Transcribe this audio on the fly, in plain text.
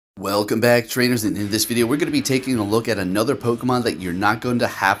Welcome back, trainers, and in this video we're going to be taking a look at another Pokemon that you're not going to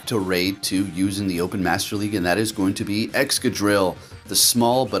have to raid to use in the Open Master League, and that is going to be Excadrill, the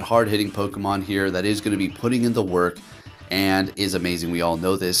small but hard-hitting Pokemon here that is going to be putting in the work and is amazing. We all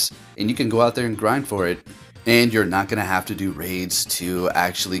know this, and you can go out there and grind for it, and you're not going to have to do raids to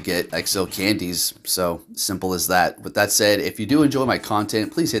actually get XL candies. So simple as that. With that said, if you do enjoy my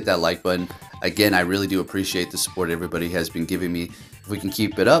content, please hit that like button. Again, I really do appreciate the support everybody has been giving me. If we can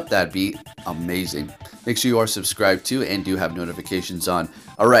keep it up, that'd be amazing. Make sure you are subscribed to and do have notifications on.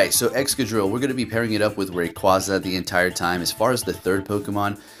 Alright, so Excadrill, we're going to be pairing it up with Rayquaza the entire time. As far as the third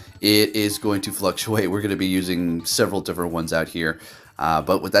Pokemon, it is going to fluctuate. We're going to be using several different ones out here.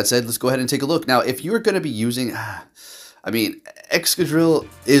 But with that said, let's go ahead and take a look. Now, if you're going to be using... Excadrill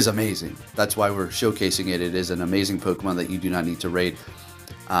is amazing. That's why we're showcasing it. It is an amazing Pokemon that you do not need to raid.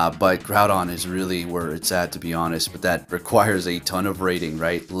 But Groudon is really where it's at, to be honest, but that requires a ton of rating,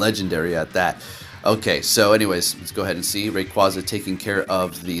 right? Legendary at that. Okay, so anyways, let's go ahead and see. Rayquaza taking care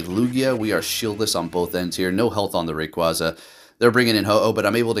of the Lugia. We are shieldless on both ends here. No health on the Rayquaza. They're bringing in Ho-Oh, but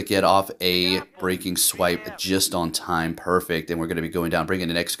I'm able to get off a breaking swipe just on time. Perfect. And we're going to be going down, bringing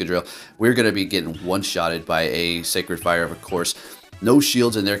in Excadrill. We're going to be getting one-shotted by a Sacred Fire, of course. No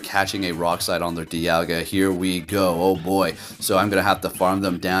shields, and they're catching a Rock Slide on their Dialga. Here we go. Oh boy. So I'm going to have to farm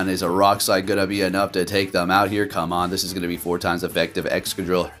them down. Is a Rock Slide going to be enough to take them out here? Come on. This is going to be 4 times effective.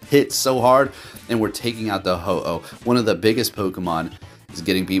 Excadrill hits so hard, and we're taking out the Ho-Oh. One of the biggest Pokemon is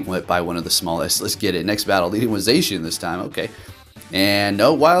getting beat by one of the smallest. Let's get it. Next battle. Leading with Zacian this time. Okay. And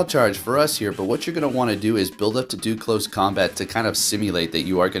no Wild Charge for us here, but what you're going to want to do is build up to do close combat to kind of simulate that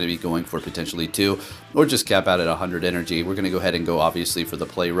you are going to be going for potentially 2, or just cap out at 100 energy. We're going to go ahead and go obviously for the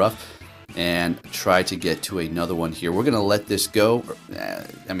play rough and try to get to another one here. We're going to let this go.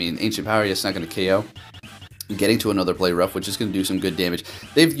 Ancient Power, it's not going to KO. Getting to another play rough, which is going to do some good damage.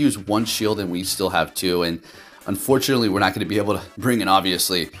 They've used 1 shield and we still have 2, and unfortunately we're not going to be able to bring in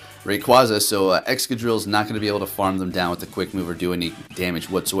obviously Rayquaza, so Excadrill is not going to be able to farm them down with a quick move or do any damage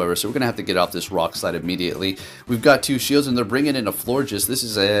whatsoever. So we're going to have to get off this Rock Slide immediately. We've got 2 shields, and they're bringing in a Florges. This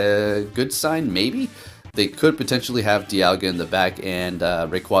is a good sign, maybe? They could potentially have Dialga in the back, and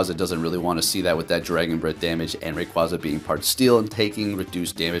Rayquaza doesn't really want to see that with that Dragon Breath damage, and Rayquaza being part Steel and taking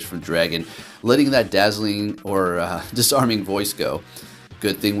reduced damage from Dragon, letting that Dazzling or Disarming Voice go.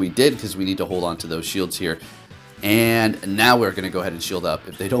 Good thing we did, because we need to hold on to those shields here. And now we're going to go ahead and shield up.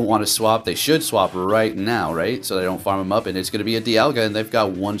 If they don't want to swap, they should swap right now, right? So they don't farm them up, and it's going to be a Dialga, and they've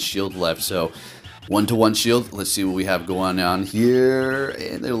got 1 shield left. So 1-to-1 shield. Let's see what we have going on here.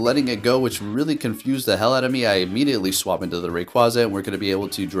 And they're letting it go, which really confused the hell out of me. I immediately swap into the Rayquaza, and we're going to be able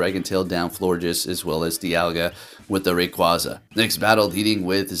to Dragon Tail down Florges as well as Dialga with the Rayquaza. Next battle, leading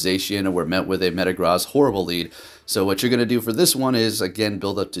with Zacian, and we're met with a Metagross. Horrible lead. So what you're going to do for this one is, again,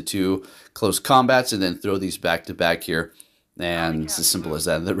 build up to 2 close combats and then throw these back-to-back here. And it's as simple as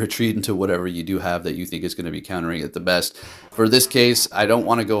that. Then retreat into whatever you do have that you think is going to be countering it the best. For this case, I don't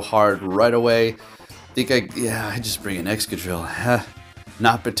want to go hard right away. I just bring an Excadrill.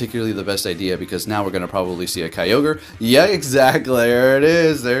 Not particularly the best idea, because now we're going to probably see a Kyogre. Yeah, exactly. There it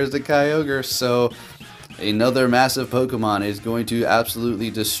is. There's the Kyogre. So another massive Pokemon is going to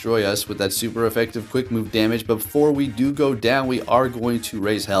absolutely destroy us with that super effective quick move damage. But before we do go down, we are going to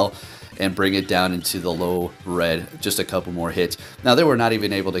raise hell and bring it down into the low red. Just a couple more hits. Now, they were not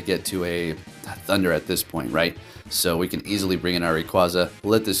even able to get to a Thunder at this point, right? So we can easily bring in our Rayquaza,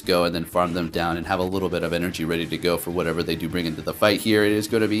 let this go, and then farm them down and have a little bit of energy ready to go for whatever they do bring into the fight here. It is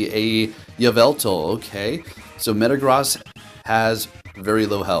going to be a Yveltal. Okay, so Metagross has very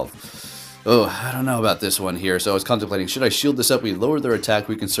low health. Oh, I don't know about this one here. So I was contemplating, should I shield this up? We lower their attack.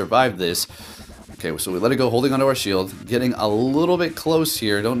 We can survive this. Okay, so we let it go, holding onto our shield. Getting a little bit close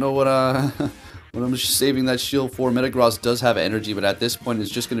here. Don't know what what I'm just saving that shield for. Metagross does have energy, but at this point it's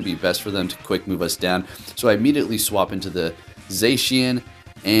just going to be best for them to quick move us down. So I immediately swap into the Zacian.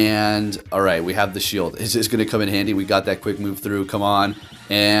 And alright, we have the shield. Is this going to come in handy? We got that quick move through. Come on.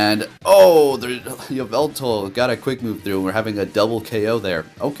 And oh, Yveltal got a quick move through. We're having a double KO there.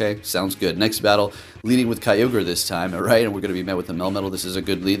 Okay, sounds good. Next battle, leading with Kyogre this time. Alright, and we're going to be met with the Melmetal. This is a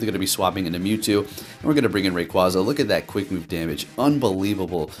good lead. They're going to be swapping into Mewtwo. And we're going to bring in Rayquaza. Look at that quick move damage.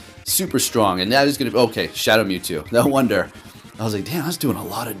 Unbelievable. Super strong. And that is going to be... Okay, Shadow Mewtwo. No wonder. I was like, damn, that's doing a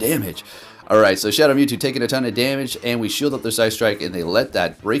lot of damage. Alright, so Shadow Mewtwo taking a ton of damage, and we shield up their Side Strike, and they let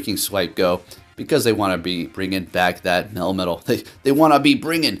that breaking swipe go because they want to be bringing back that Melmetal. They want to be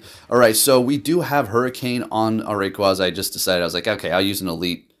bringing. Alright, so we do have Hurricane on our Rayquaza. I just decided, I was like, okay, I'll use an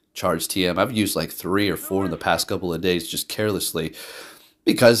Elite Charge TM. I've used like 3 or 4 in the past couple of days just carelessly.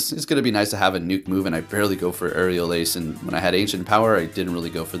 because it's going to be nice to have a nuke move, and I barely go for Aerial Ace, and when I had Ancient Power, I didn't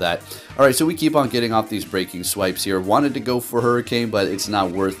really go for that. Alright, so we keep on getting off these breaking swipes here. Wanted to go for Hurricane, but it's not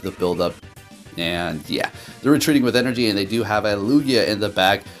worth the build-up. And yeah, they're retreating with energy, and they do have a Lugia in the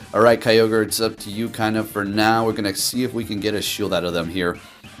back. Alright, Kyogre, it's up to you kind of for now. We're going to see if we can get a shield out of them here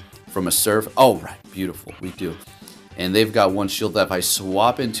from a Surf. Oh, right, beautiful, we do. And they've got one shield left. I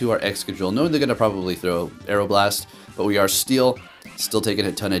swap into our Excadrill, knowing they're going to probably throw Aeroblast, but we are still taking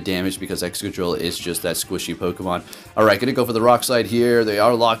a ton of damage because Excadrill is just that squishy Pokemon. Alright, gonna go for the Rock Slide here. They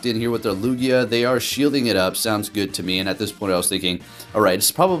are locked in here with their Lugia. They are shielding it up. Sounds good to me. And at this point I was thinking, alright,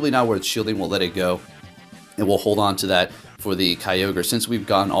 it's probably not worth shielding. We'll let it go. And we'll hold on to that for the Kyogre. Since we've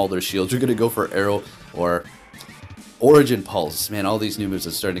gotten all their shields, we're gonna go for Arrow or Origin Pulse. Man, all these new moves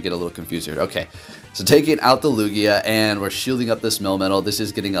are starting to get a little confused here. Okay, so taking out the Lugia, and we're shielding up this Melmetal. This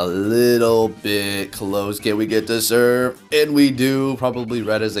is getting a little bit close. Can we get to Surf? And we do. Probably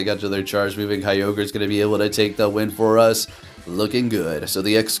right as they got to their charge moving. Kyogre is going to be able to take the win for us. Looking good. So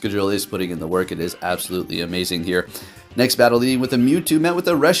the Excadrill is putting in the work. It is absolutely amazing here. Next battle leading with a Mewtwo met with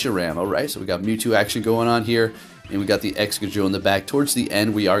a Reshiram. Alright, so we got Mewtwo action going on here. And we got the Excadrill in the back. Towards the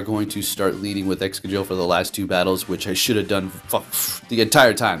end, we are going to start leading with Excadrill for the last two battles, which I should have done the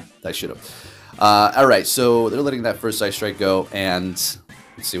entire time. I should have. Alright, so they're letting that first Ice Strike go, and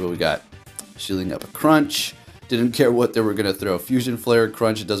let's see what we got. Shielding up a Crunch. Didn't care what they were going to throw. Fusion Flare,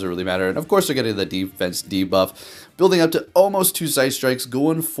 Crunch, it doesn't really matter. And of course, they're getting the defense debuff. Building up to almost two Ice Strikes,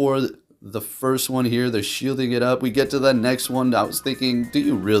 going for the first one here. They're shielding it up. We get to the next one. I was thinking, do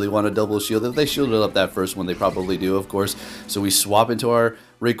you really want a double shield? If they shielded up that first one, they probably do, of course. So we swap into our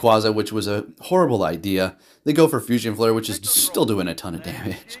Rayquaza, which was a horrible idea. They go for Fusion Flare, which is still doing a ton of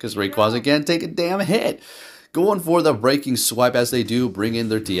damage because Rayquaza can't take a damn hit. Going for the breaking swipe as they do bring in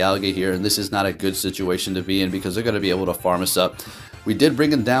their Dialga here, and this is not a good situation to be in because they're going to be able to farm us up. We did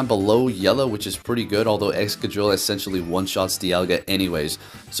bring him down below yellow, which is pretty good, although Excadrill essentially one-shots Dialga anyways.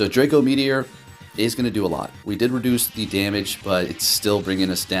 So Draco Meteor is going to do a lot. We did reduce the damage, but it's still bringing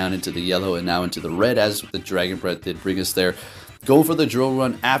us down into the yellow and now into the red, as the Dragon Breath did bring us there. Go for the Drill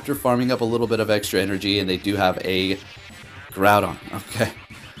Run after farming up a little bit of extra energy, and they do have a Groudon.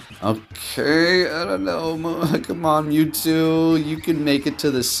 Okay, I don't know. Come on, Mewtwo. You can make it to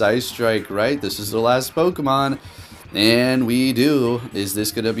the Side Strike, right? This is the last Pokemon. And we do. Is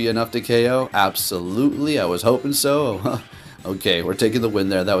this going to be enough to KO? Absolutely. I was hoping so. Okay, we're taking the win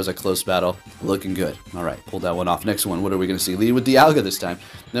there. That was a close battle. Looking good. All right, pulled that one off. Next one, what are we going to see? Lead with Dialga this time.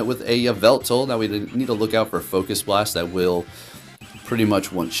 Met with a Yveltal. Now we need to look out for Focus Blast that will pretty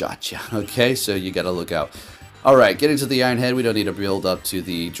much one-shot you. Okay, so you got to look out. All right, getting to the Iron Head. We don't need to build up to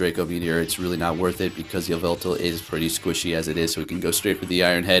the Draco Meteor. It's really not worth it because the Yveltal is pretty squishy as it is, so we can go straight for the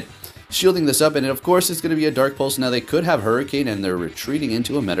Iron Head. Shielding this up, and of course it's going to be a Dark Pulse. Now they could have Hurricane, and they're retreating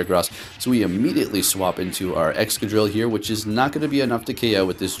into a Metagross, so we immediately swap into our Excadrill here, which is not going to be enough to KO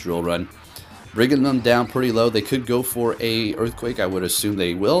with this Drill Run. Bringing them down pretty low. They could go for a Earthquake. I would assume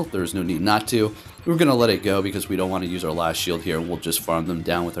they will. There's no need not to. We're going to let it go because we don't want to use our last shield here, and we'll just farm them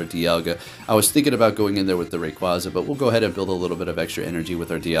down with our Dialga. I was thinking about going in there with the Rayquaza, but we'll go ahead and build a little bit of extra energy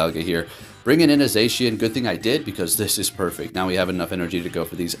with our Dialga here. Bringing in a Zacian. Good thing I did because this is perfect. Now we have enough energy to go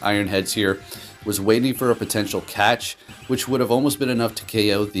for these Iron Heads here. Was waiting for a potential catch, which would have almost been enough to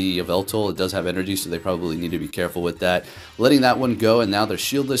KO the Yveltal. It does have energy, so they probably need to be careful with that. Letting that one go, and now they're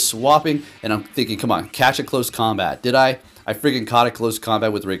shieldless, swapping, and I'm thinking, come on, catch a close combat. Did I? I freaking caught a close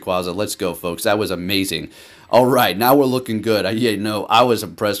combat with Rayquaza. Let's go, folks. That was amazing. All right, now we're looking good. I was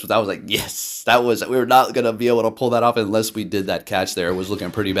impressed with that. I was like, yes, we were not going to be able to pull that off unless we did that catch there. It was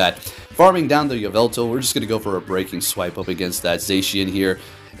looking pretty bad. Farming down the Yveltal, we're just going to go for a breaking swipe up against that Zacian here.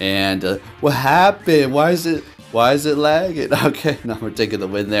 And what happened? Why is it lagging? Okay, now we're taking the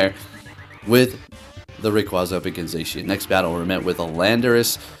win there with the Rayquaza up against Zacian. Next battle, we're met with a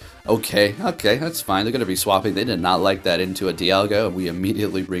Landorus. Okay, that's fine. They're going to be swapping. They did not like that into a Dialga. We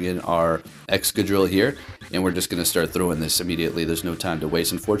immediately bring in our Excadrill here, and we're just going to start throwing this immediately. There's no time to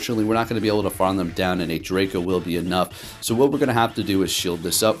waste. Unfortunately, we're not going to be able to farm them down, and a Draco will be enough. So what we're going to have to do is shield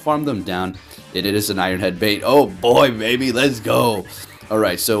this up, farm them down, and it is an Iron Head bait. Oh boy, baby, let's go.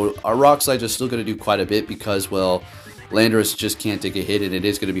 Alright, so our Rock Slides are still going to do quite a bit because, well, Landorus just can't take a hit, and it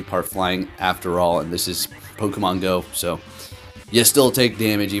is going to be part flying after all, and this is Pokemon Go, so you still take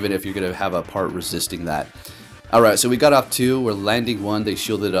damage even if you're going to have a part resisting that. Alright, so we got off 2, we're landing 1, they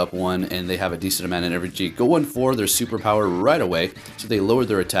shielded up 1, and they have a decent amount of energy. Going for their superpower right away, so they lowered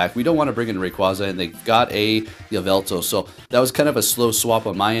their attack. We don't want to bring in Rayquaza, and they got a Yveltal, so that was kind of a slow swap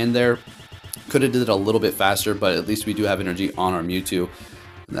on my end there. Could have did it a little bit faster, but at least we do have energy on our Mewtwo.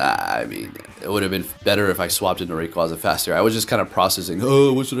 I mean, it would have been better if I swapped into Rayquaza faster. I was just kind of processing,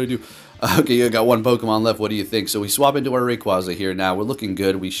 oh, what should I do? Okay, I got one Pokemon left. What do you think? So we swap into our Rayquaza here now. We're looking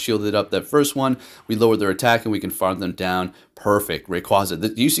good. We shielded up that first one. We lowered their attack, and we can farm them down. Perfect. Rayquaza.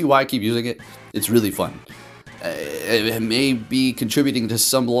 Do you see why I keep using it? It's really fun. It may be contributing to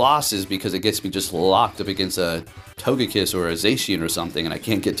some losses because it gets me just locked up against a Togekiss or a Zacian or something, and I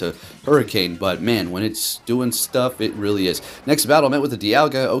can't get to Hurricane. But man, when it's doing stuff, it really is. Next battle, met with the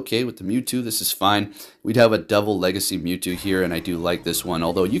Dialga. Okay, with the Mewtwo, this is fine. We'd have a double Legacy Mewtwo here, and I do like this one.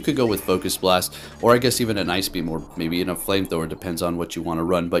 Although you could go with Focus Blast, or I guess even an Ice Beam, or maybe even a Flamethrower. Depends on what you want to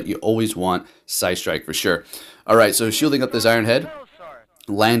run, but you always want Psy Strike for sure. All right, so shielding up this Iron Head.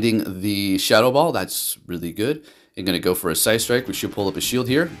 Landing the Shadow Ball, that's really good. I'm going to go for a Psy Strike. We should pull up a shield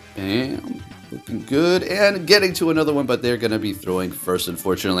here. Bam. Looking good. And getting to another one, but they're going to be throwing first,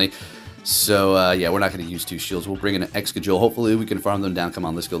 unfortunately. So, yeah, we're not going to use two shields. We'll bring in an Excadrill. Hopefully, we can farm them down. Come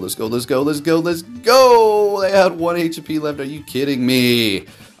on, let's go, let's go, let's go, let's go, let's go! They had 1 HP left. Are you kidding me?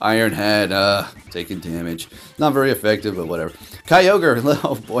 Iron Head, taking damage. Not very effective, but whatever. Kyogre,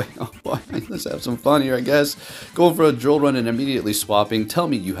 oh boy, let's have some fun here, I guess. Going for a drill run and immediately swapping. Tell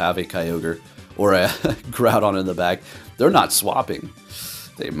me you have a Kyogre or a Groudon in the back. They're not swapping.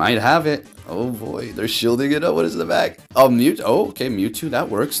 They might have it. Oh boy, they're shielding it up. What is in the back? Oh, Mewtwo. Oh, okay, Mewtwo. That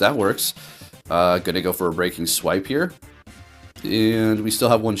works. That works. Gonna go for a breaking swipe here. And we still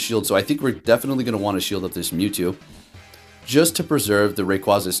have one shield, so I think we're definitely gonna want to shield up this Mewtwo. Just to preserve, the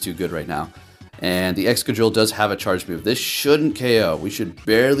Rayquaza is too good right now. And the Excadrill does have a charge move. This shouldn't KO. We should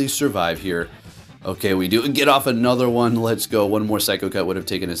barely survive here. Okay, we do get off another one. Let's go. One more Psycho Cut would have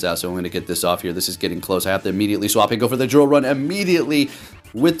taken us out, so I'm going to get this off here. This is getting close. I have to immediately swap and go for the drill run immediately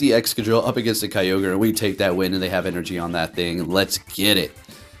with the Excadrill up against the Kyogre, and we take that win, and they have energy on that thing. Let's get it.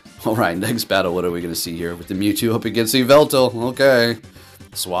 All right, next battle, what are we going to see here? With the Mewtwo up against the Yveltal. Okay.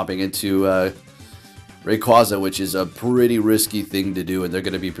 Swapping into Rayquaza, which is a pretty risky thing to do, and they're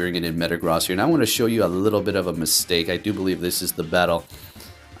going to be bringing in Metagross here. And I want to show you a little bit of a mistake. I do believe this is the battle.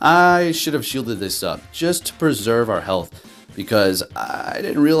 I should have shielded this up just to preserve our health, because I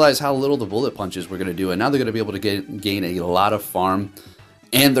didn't realize how little the bullet punches were going to do, and now they're going to be able to gain a lot of farm,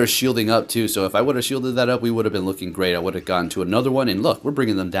 and they're shielding up too. So if I would have shielded that up, we would have been looking great. I would have gotten to another one, and look, we're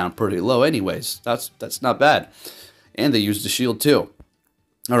bringing them down pretty low anyways. That's not bad. And they used the shield too.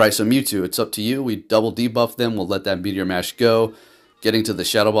 Alright, so Mewtwo, it's up to you. We double debuff them. We'll let that Meteor Mash go. Getting to the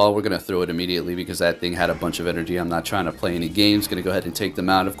Shadow Ball, we're going to throw it immediately because that thing had a bunch of energy. I'm not trying to play any games. Going to go ahead and take them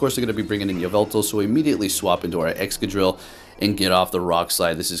out. Of course, they're going to be bringing in Yveltal, so we immediately swap into our Excadrill and get off the Rock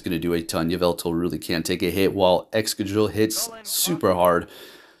Slide. This is going to do a ton. Yveltal really can't take a hit, while Excadrill hits super hard.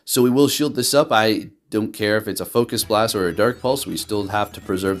 So we will shield this up. I don't care if it's a Focus Blast or a Dark Pulse. We still have to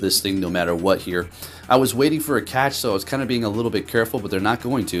preserve this thing no matter what here. I was waiting for a catch, so I was kind of being a little bit careful, but they're not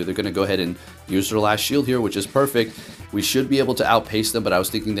going to. They're going to go ahead and use their last shield here, which is perfect. We should be able to outpace them, but I was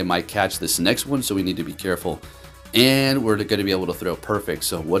thinking they might catch this next one, so we need to be careful. And we're going to be able to throw perfect.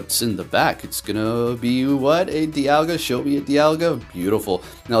 So what's in the back? It's going to be what? A Dialga? Show me a Dialga. Beautiful.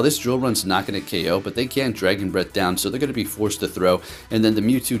 Now this drill run's not going to KO, but they can Dragon Breath down, so they're going to be forced to throw. And then the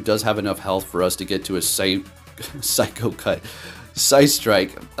Mewtwo does have enough health for us to get to a Psycho Cut. Psy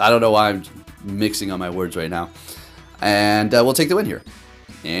Strike. I don't know why I'm mixing on my words right now. And we'll take the win here.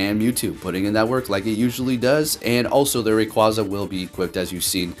 And Mewtwo putting in that work like it usually does. And also the Rayquaza will be equipped, as you've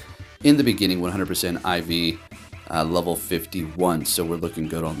seen in the beginning, 100% IV. Level 51, so we're looking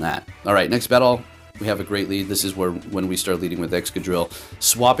good on that. All right, next battle, we have a great lead. This is when we start leading with Excadrill,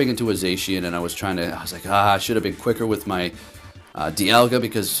 swapping into a Zacian, and I was like, I should have been quicker with my Dialga,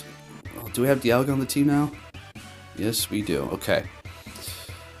 because, do we have Dialga on the team now? Yes, we do. Okay.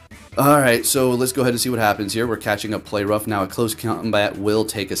 All right, so let's go ahead and see what happens here. We're catching up Play Rough now. A close combat will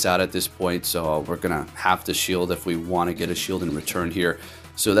take us out at this point, so we're gonna have to shield if we want to get a shield in return here.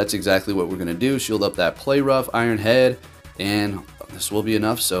 So that's exactly what we're going to do. Shield up that Play Rough, Iron Head, and this will be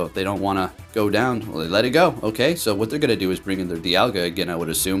enough. So if they don't want to go down, well, they let it go. Okay, so what they're going to do is bring in their Dialga again, I would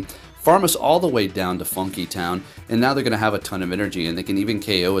assume. Farm us all the way down to Funky Town, and now they're going to have a ton of energy, and they can even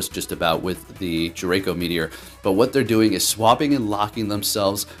KO us just about with the Draco Meteor. But what they're doing is swapping and locking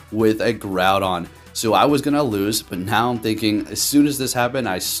themselves with a Groudon. So I was going to lose, but now I'm thinking, as soon as this happened,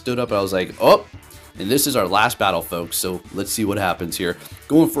 I stood up and I was like, oh! And this is our last battle, folks, so let's see what happens here.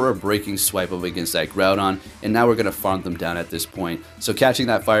 Going for a breaking swipe up against that Groudon, and now we're going to farm them down at this point. So catching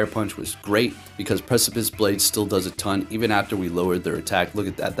that Fire Punch was great, because Precipice Blade still does a ton, even after we lowered their attack. Look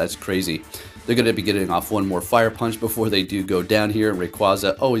at that, that's crazy. They're going to be getting off one more Fire Punch before they do go down here.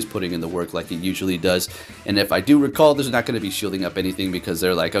 Rayquaza always putting in the work like it usually does. And if I do recall, there's not going to be shielding up anything, because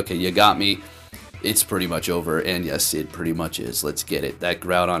they're like, okay, you got me. it's pretty much over. And yes, it pretty much is. Let's get it. That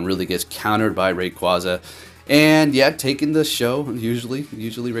Groudon really gets countered by Rayquaza. And yeah, taking the show. Usually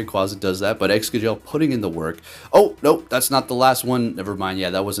Rayquaza does that, but Excadrill putting in the work. Oh, nope, that's not the last one. Never mind.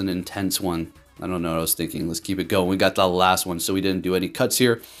 Yeah, that was an intense one. I don't know what I was thinking. Let's keep it going. We got the last one, so we didn't do any cuts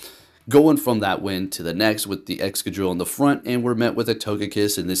here. Going from that win to the next with the Excadrill in the front, and we're met with a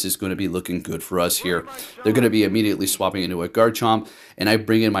Togekiss, and this is going to be looking good for us here. They're going to be immediately swapping into a Garchomp, and I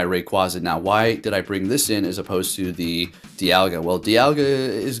bring in my Rayquaza. Now, why did I bring this in as opposed to the Dialga? Well, Dialga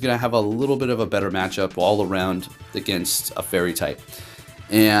is going to have a little bit of a better matchup all around against a Fairy type.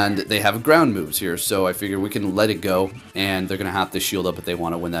 And they have ground moves here, so I figure we can let it go, and they're going to have to shield up if they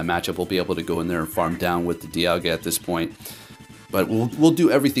want to win that matchup. We'll be able to go in there and farm down with the Dialga at this point. But we'll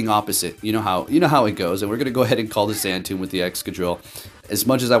do everything opposite. You know how it goes. And we're going to go ahead and call the Sand Tomb with the Excadrill. As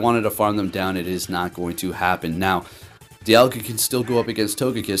much as I wanted to farm them down, it is not going to happen. Now, Dialga can still go up against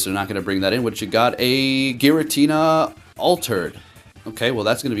Togekiss. They're not going to bring that in. What you got? A Giratina Altered. Okay, well,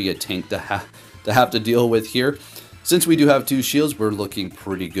 that's going to be a tank to have to deal with here. Since we do have 2 shields, we're looking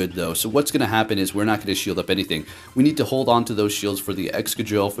pretty good, though. So what's going to happen is we're not going to shield up anything. We need to hold on to those shields for the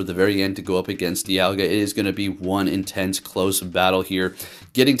Excadrill for the very end to go up against Dialga. It is going to be one intense, close battle here.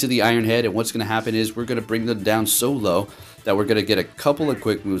 Getting to the Iron Head, and what's going to happen is we're going to bring them down so low that we're going to get a couple of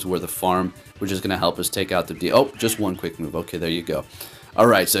quick moves worth of farm, which is going to help us take out the Oh, just one quick move. Okay, there you go.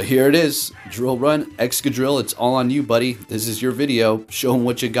 Alright, so here it is. Drill run, Excadrill, it's all on you, buddy. This is your video. Show them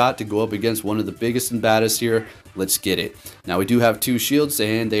what you got to go up against one of the biggest and baddest here. Let's get it. Now, we do have 2 shields,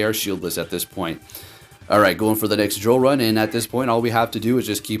 and they are shieldless at this point. Alright, going for the next drill run, and at this point, all we have to do is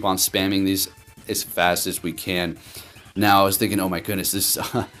just keep on spamming these as fast as we can. Now, I was thinking, oh my goodness, this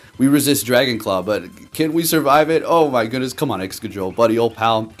we resist Dragon Claw, but can we survive it? Oh my goodness, come on, Excadrill, buddy, old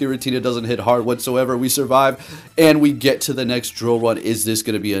pal. Giratina doesn't hit hard whatsoever. We survive, and we get to the next drill run. Is this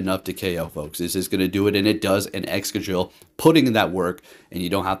going to be enough to KO, folks? Is this going to do it? And it does, and Excadrill putting in that work, and you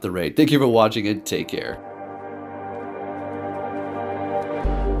don't have to raid. Thank you for watching, and take care.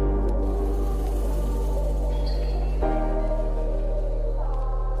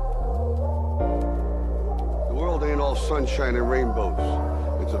 Sunshine and rainbows.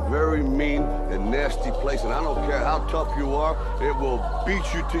 It's a very mean and nasty place, and I don't care how tough you are, it will beat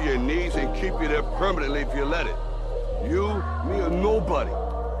you to your knees and keep you there permanently if you let it. You, me, or nobody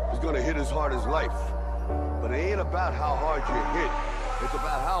is gonna hit as hard as life. But it ain't about how hard you hit. It's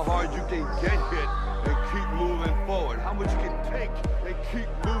about how hard you can get hit and keep moving forward. How much you can take and keep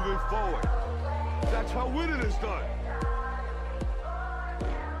moving forward. That's how winning is done.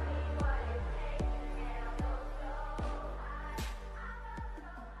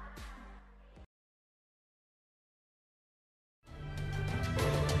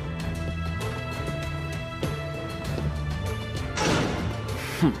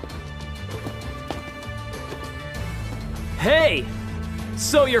 Hey!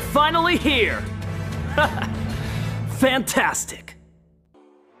 So you're finally here! Fantastic!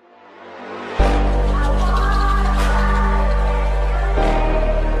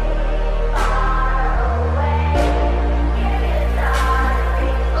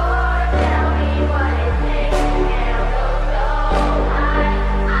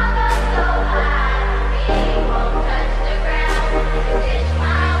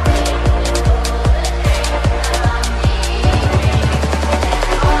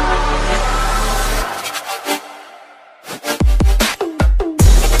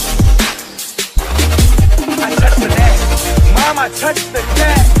 I touch the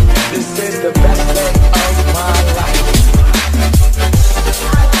cat. This is the best day of my life.